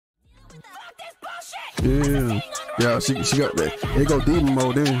Yeah. Yeah, she got that. They go demon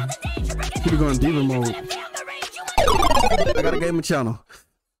mode then. She be going demon mode. I gotta game a channel.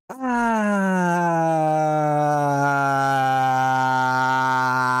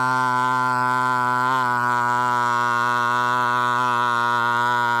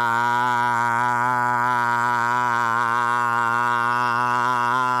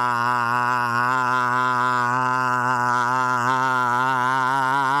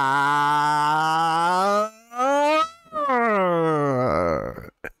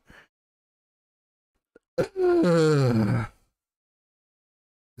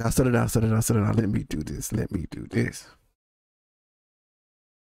 Sit it down. Let me do this.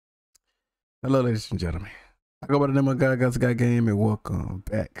 Hello, ladies and gentlemen. I go by the name of GODGOTHAM Game, and welcome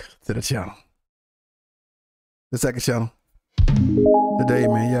back to the channel. The second channel. Today,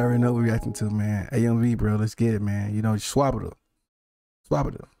 man, you already know what we're reacting to, man. AMV, bro. Let's get it, man. You know, Shwabadi.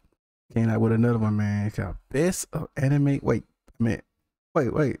 Came out with another one, man. It's called Best of Anime. Wait.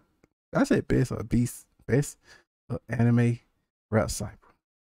 I said Best or Beast. Best of Anime Rap Cypher.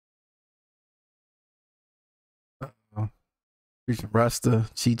 Featuring Rustage,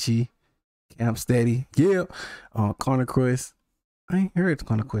 Chi, Camp Steady, yeah, Corner Quest. I ain't heard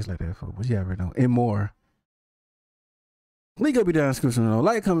Corner Quest like that before, but you already know, and more. Link up be down in the description below.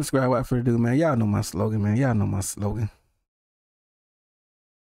 Like, comment, subscribe, what for to do, man. Y'all know my slogan, man. I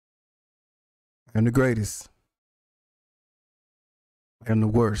am the greatest. I am the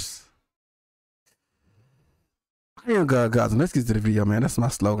worst. I am GODGOTHAM. Let's get to the video, man. That's my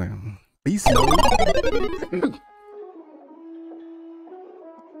slogan. Beast mode.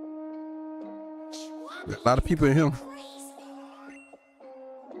 A lot of people in him.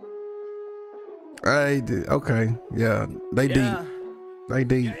 Okay. Yeah. They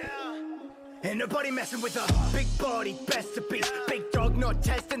deep. Ain't nobody messing with a big body, best of beast. Big dog, not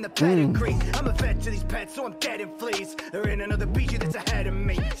testing the pedigree. I'm a vet to these pets, so I'm dead in fleas. There ain't another BG that's ahead of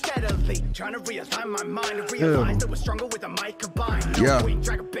me. Steadily trying to realign my mind and realize that we're stronger with a mic combined. No queen,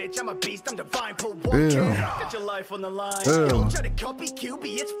 drag a bitch, I'm a beast, I'm divine. Pull one kid, got your life on the line. Don't try to copy QB,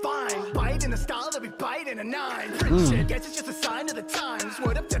 it's fine. Bite in a style, they'll be biting a 9. Pretty shit, guess it's just a sign of the times.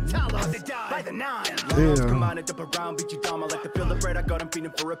 Word up to Tala, they die by the 9. Come on and dip around, beat you down. I like the feel of bread, I got them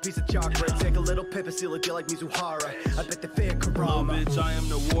feeding for a piece of chocolate. Take a little pepper, seal a deal like Mizuhara. I bet the fear Karama. Bitch, I am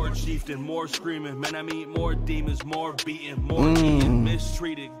the war chieftain, more screaming. Man, I meet more demons, more beating, more eating,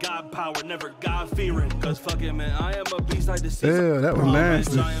 mistreated. God power, never God fearing. Cause fuck it, man, I am a beast like the season. Yeah, that was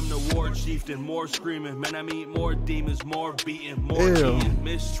nasty. Bitch, I am the war chieftain, more screaming. Man, I meet more demons, more beating, more eating,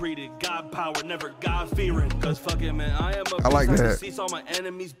 mistreated. God power, never God fearing. Cause fuck it, man, I am a beast like that. Seats all my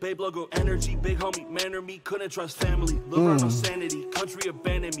enemies, babe logo energy, big homie, manner me, couldn't trust family. Look around no sanity, country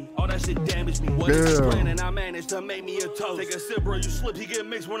abandoned me. All that shit damaged me. What is his plan? And I managed to make me a toast. Take a sip, bro, you slip, he get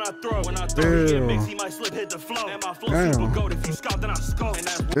mixed when I throw. When I throw, he get mixed, he might slip, hit the flow. And my flow super goat, if you scout, then I scope. And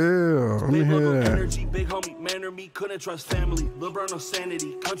that's big logo energy, big homie, manner me, couldn't trust family. Lil' bro, no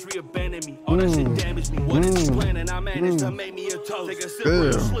sanity, country abandoned me. All that shit damaged me. What is his plan? And I managed to make me a toast. Take a sip, bro,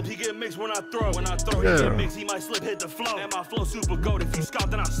 you slip, he get mixed when I throw. When I throw, he get mixed, he might slip, hit the flow. And my flow super goat, if you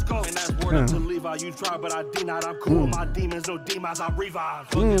scout, then I scope. And that's word up to Levi, you try, but I deny. I'm cool with my demons, no demons, I revive.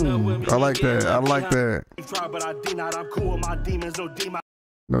 I like that. You try, but I deny. I'm cool with my demons, no demons.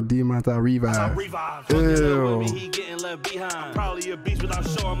 No demons, I revive. Ew. He getting left behind. Probably a beast without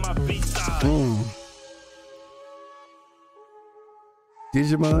showing my beast side.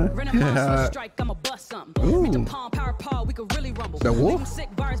 Digimon? Yeah. Strike, I'ma bust something. Reach the palm, power paw, we could really rumble. The wolf?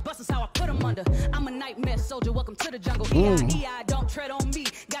 Sick bars, bust is how I put them under. I'm a nightmare soldier, welcome to the jungle. EI, don't tread on me.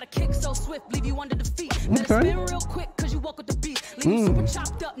 Got a kick so swift, leave you under the feet. Better spin real quick, cause you walk with the beat. Leave you super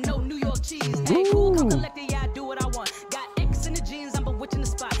chopped up, no New York cheese. Hey, cool, come collect it, yeah, I do what I want. Got X in the jeans, I'm bewitching the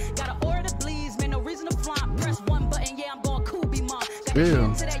spot. Got an aura that bleeds, man, no reason to flaunt. Press one button, yeah, I'm going cool, be mom. Got the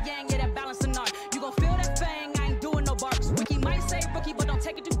hand to that yang, yeah, that balancing art. You gon' feel that fang, I ain't doing no barks. Wiki might say rookie, but don't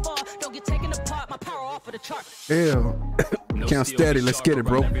take it too far. Don't get taken apart, my power off of the chart. Ew. Count steady, let's get it,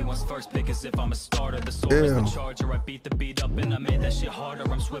 bro. Everyone's first pick is if I'm a starter. The sword is the charger. I beat the beat up and I made that shit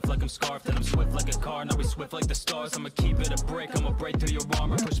harder. I'm swift like I'm scarfed and I'm swift like a car. Now we swift like the stars. I'ma keep it a break. I'ma break through your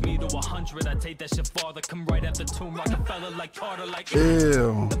armor. Push me to 100. I take that shit farther. Come right after Tomb Rockefeller like Carter. Like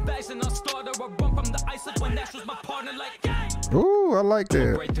the bags and I starter. I run from the ice like when Nash was my partner. Like ooh, I like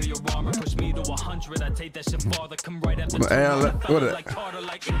that. Break through your armor. Push me to 100. I take that shit farther. Come right after Tomb Rockefeller like Carter.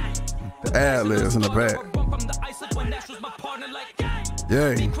 Like the ad libs in the back.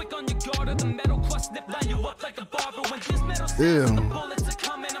 Yeah. Be quick on your guard, the metal crust snip line you up like a barber. When this metal sounds, the bullets are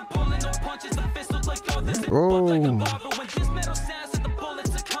coming. I'm pulling no punches, the fist look like all this like a barber. When this metal sounds, the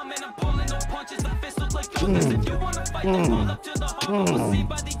bullets are coming. I'm pulling no punches, the fist look like all this. If you wanna fight, then pull up to the harbor. We'll see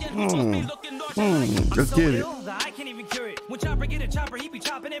by the end who's supposed to be looking normal. Let's get it. I can't even cure it. When chopper get a chopper, he be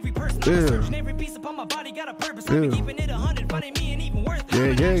chopping every person. I'm searching every piece upon my body, got a purpose. I be keeping it 100, finding me and even worth it.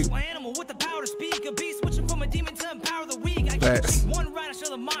 I'm an actual animal with the power to speak. A beast switching from a demon to empower the weak. I can't take one ride, I show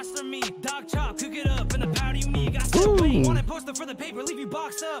the monster me. Dog chop, cook it up in the powder you need. Got still waiting, want a poster for the paper, leave you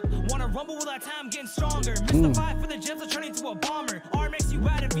boxed up. Wanna rumble with our time getting stronger. Mr. 5 for the gems, are turning to a bomber. R makes you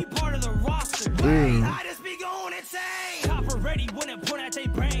out if you part of the roster. I just be going insane. Chopper ready when it point at their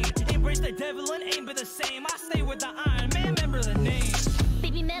brain. Embrace the devil and aim be the same. I stay with the Iron Man, remember the name.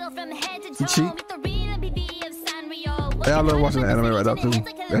 Baby metal from the head to toe. With the real BB of Sanrio. Hey, I love watching the anime right now too.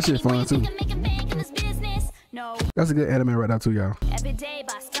 That shit's fun too. That's a good anime right now too, y'all. Every day,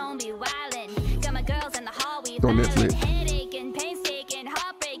 boss don't be wildin'. Got my girls in the hall, we on Netflix. Headache and painstaking,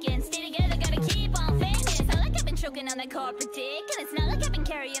 heartbreaking. Stay together, gotta keep on faking. It's not like I've been choking on that corporate dick, and it's not like I've been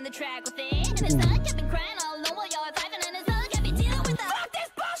carrying the track with it, and it's not like I've been crying all alone while y'all are vibing, and it's not like I've been dealing with the fuck this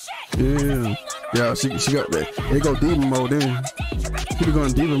bullshit. Yeah, she got that. They go demon mode then. She be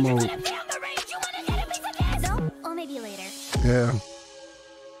going demon mode. Or maybe later. Yeah.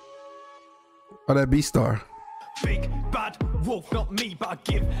 Oh, that B-Star. Big bad wolf, not me, but I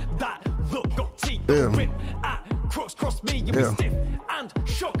give that look. Got teeth, whip at cross me, you be stiff and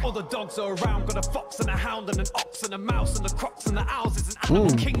shook. All the dogs are around, got a fox and a hound and an ox and a mouse and the crocs and the owls. It's an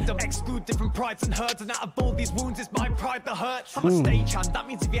animal kingdom. Exclude different prides and herds, and out of all these wounds, it's my pride that hurts. I'm a stagehand, that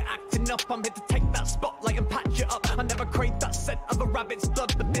means if you're acting up, I'm here to take that spotlight and patch you up. I never crave that scent of a rabbit's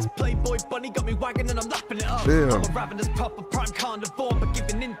blood, but this playboy bunny got me wagging and I'm lapping it up. I'm a ravenous pup, a prime carnivore, but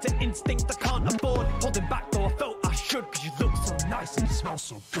giving in to instinct I can't afford. Holding back though I felt I should, cause you look so nice and you smell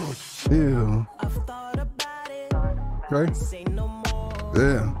so good. Ew. I've thought about it. Okay. Say no more.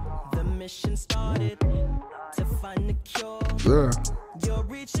 Yeah. The mission started to find the cure. Yeah. You're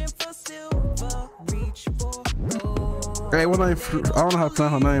reaching for silver, reach for gold. Hey, what name? I don't know how to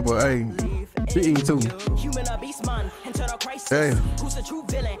pronounce her name, but hey, she eating too. Human or beast man, internal crisis. Hey. Who's the true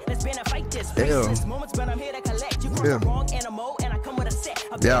villain? Let's been a fight this. Yeah. Moments when I'm here to collect. You cross the wrong animal and I come with a set.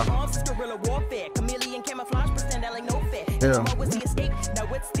 Arms, guerrilla warfare, chameleon camouflage, pretend that like no fit. Yeah. What was the escape?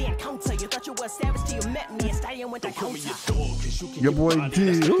 Now it's the encounter. You thought you were savage till you met me. And stallion went to counter. Your boy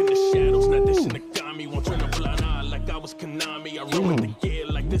D. Won't turn a blind eye like I was Konami. I roll with the gear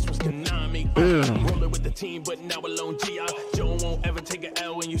like this was Konami. Rolling with the team, but now alone. G.I. Joe won't ever take an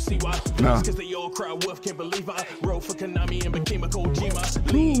L when you see why. Cause the old crowd wolf can't believe I wrote for Konami and became a Kojima.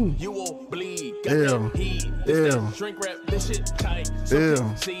 Bleed, you will bleed. Got that heat. This drink rap, this shit tight.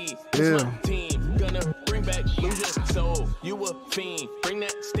 So see, it's my team. Gonna bring back lose your soul. You a fiend, bring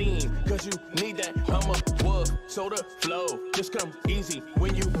that steam. Cause you need that. I'm a wolf, so the flow just come easy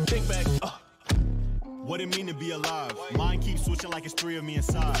when you think back. What it mean to be alive? Mine keeps switching like it's 3 of me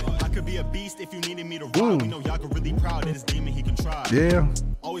inside. I could be a beast if you needed me to ride. We know y'all could really proud of this demon he contrived. Yeah.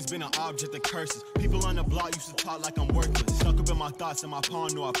 Always been an object of curses. People on the block used to talk like I'm worthless. Stuck up in my thoughts and my pawn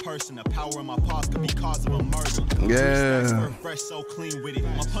to a person. The power in my paws could be cause of a murder. Yeah. Fresh, so clean with it.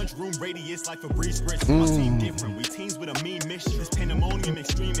 My punch room radius like Febreze Spritz. My team different. We teams with a mean mission. This pandemonium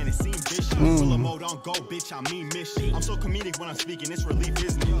extreme and it seems vicious. Full of mode on go, bitch. I mean mission. I'm so comedic when I'm speaking. It's relief,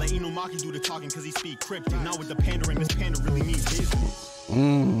 isn't it? Let Inumaki do the talking cause he speak cryptic. Now with the pandering, this panda really means business. A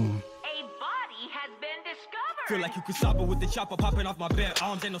body has been discovered. Feel like you could stop it with the chopper popping off my bare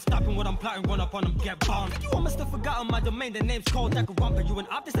arms. Ain't no stopping what I'm plotting, run up on them, get bombed. You almost have forgotten my domain, the name's called Dakarumpa. You and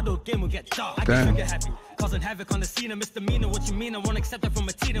op, this little game will get dark. I get trigger happy, causing havoc on the scene. A misdemeanor, what you mean? I won't accept it from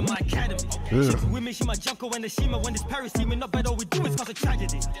a teen in my academy. She's with me, she my junko and the Shima. When this Paris see me, not bad, all we do is cause a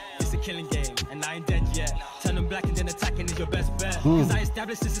tragedy. It's a killing game, and I ain't dead yet. Turning black and then attacking is your best bet. Cause I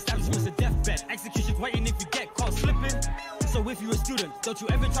established this establishment's a deathbed. Execution's waiting if you get caught slipping. So if you're a student, don't you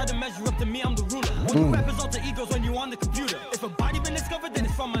ever try to measure up to me, I'm the ruler. When you rappers alter egos when you on the computer. If a body been discovered, then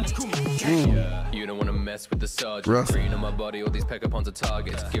it's from Manakuma. You don't wanna mess with the sergeant. Green on my body, all these peck-upons are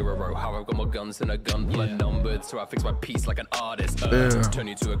targets. Giro, how I've got more guns than a gun. Blood numbered, so I fix my piece like an artist. Turn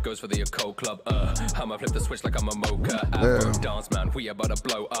you to a ghost for the occult club. I'ma flip the switch like I'm a mocha. Afro dance man, we about to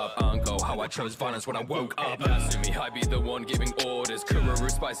blow up. Ango, how I chose violence when I woke up. Asumi, I be the one giving orders. Kururu,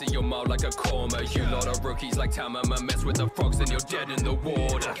 spicy your mouth like a korma. You lot of rookies like Tamama, mess with the frogs and you're dead in the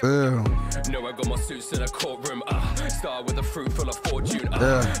water. No, I got my suits in a courtroom. Star with a fruit full of fortune.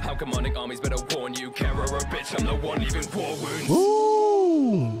 How commanding armies better warn you. Kara, a bitch, I'm the one leaving war wounds.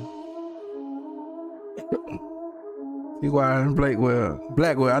 You are in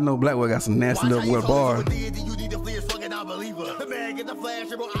Blackwell. I know Blackwell got some nasty little bars. The man get the flash,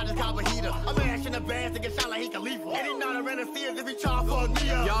 bro, I just cop a heater. A man in the band to get shot like he can leave. And he not a renaissance if he try for me.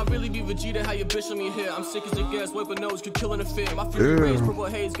 Y'all really be Vegeta, how you bitch on me here. I'm sick as a gas, wipe a nose, could kill in a fit. My fury rays, purple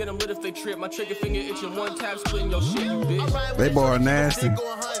haze, get them lit if they trip. My trigger finger itching, one tap, splitting your shit, you bitch. They bar nasty.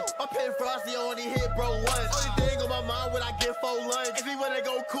 My pen frosty on it for lunch. If he wanna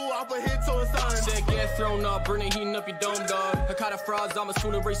go cool, I'll put hits on son. Said get thrown up, burning, heating up your dome, dog. I caught a frauds, I'ma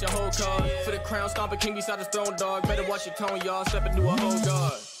soon erase your whole card. For the crown, stomp a king beside his throne, dog. Better watch your tone, y'all. Step into a whole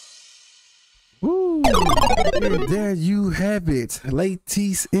guard. Woo! There you have it,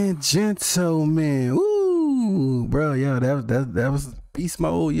 ladies and gentlemen. Woo, bro, yeah, that was beast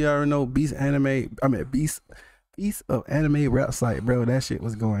mode. You already know beast anime. I mean beast of anime rap site, bro. That shit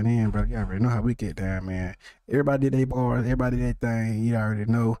was going in, bro. You already know how we get down, man. Everybody did their bars, everybody did their thing. You already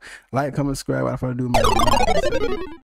know. Like, comment, subscribe. What I do, man.